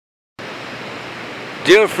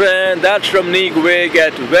Dear friend, that's RAMNEEK WIG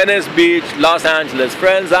at Venice Beach, Los Angeles.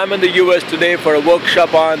 Friends, I'm in the US today for a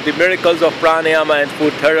workshop on the miracles of pranayama and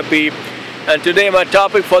food therapy. And today my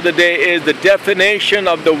topic for the day is the definition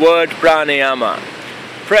of the word pranayama.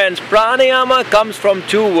 Friends, pranayama comes from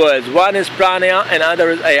two words. One is prana and other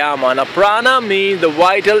is ayama. Now prana means the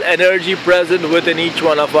vital energy present within each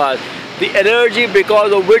one of us. The energy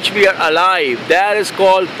because of which we are alive, that is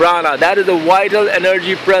called prana. That is the vital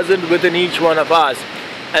energy present within each one of us.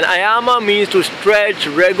 And ayama means to stretch,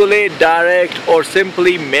 regulate, direct, or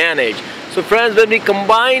simply manage. So friends, when we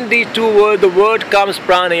combine these two words, the word comes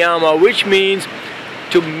pranayama, which means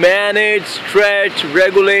to manage, stretch,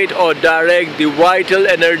 regulate, or direct the vital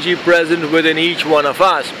energy present within each one of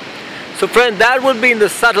us. So friends, that would be in the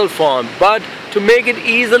subtle form, but to make it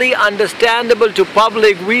easily understandable to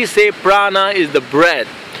public, we say prana is the breath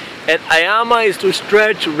and ayama is to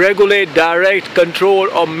stretch, regulate, direct, control,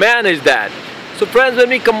 or manage that. So friends, when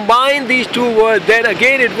we combine these two words, then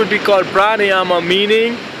again it would be called pranayama,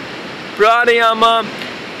 meaning pranayama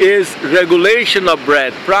is regulation of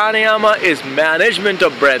breath, pranayama is management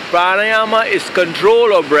of breath, pranayama is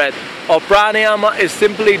control of breath, or pranayama is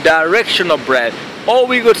simply direction of breath. Or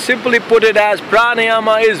we could simply put it as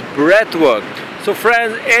pranayama is breath work. So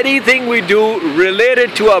friends, anything we do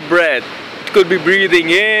related to our breath, it could be breathing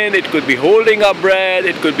in, it could be holding our breath,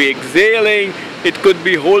 it could be exhaling, it could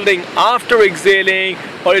be holding after exhaling,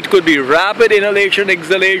 or it could be rapid inhalation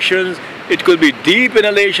exhalations, it could be deep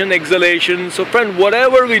inhalation exhalation. So friend,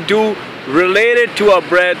 whatever we do related to our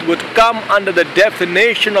breath would come under the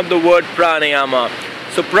definition of the word pranayama.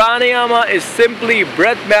 So pranayama is simply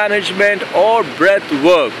breath management or breath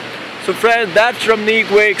work. So friends, that's RAMNEEK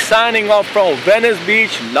WIG signing off from Venice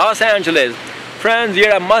Beach, Los Angeles. Friends,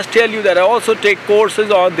 here I must tell you that I also take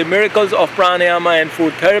courses on the miracles of pranayama and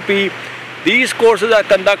food therapy. These courses are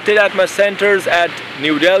conducted at my centers at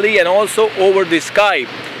New Delhi and also over the Skype.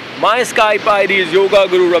 My Skype ID is Yoga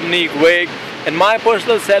Guru RAMNEEK WIG and my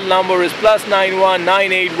personal cell number is +91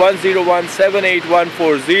 98 101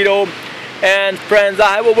 And friends,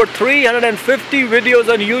 I have over 350 videos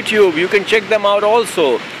on YouTube. You can check them out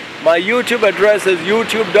also. My YouTube address is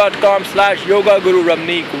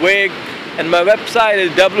youtube.com/YogaGuruRAMNEEKWIG and my website is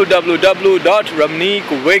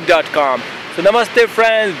www.ramneekwig.com. So namaste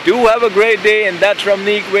friends, do have a great day, and that's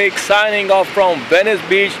RAMNEEK WIG signing off from Venice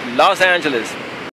Beach, Los Angeles.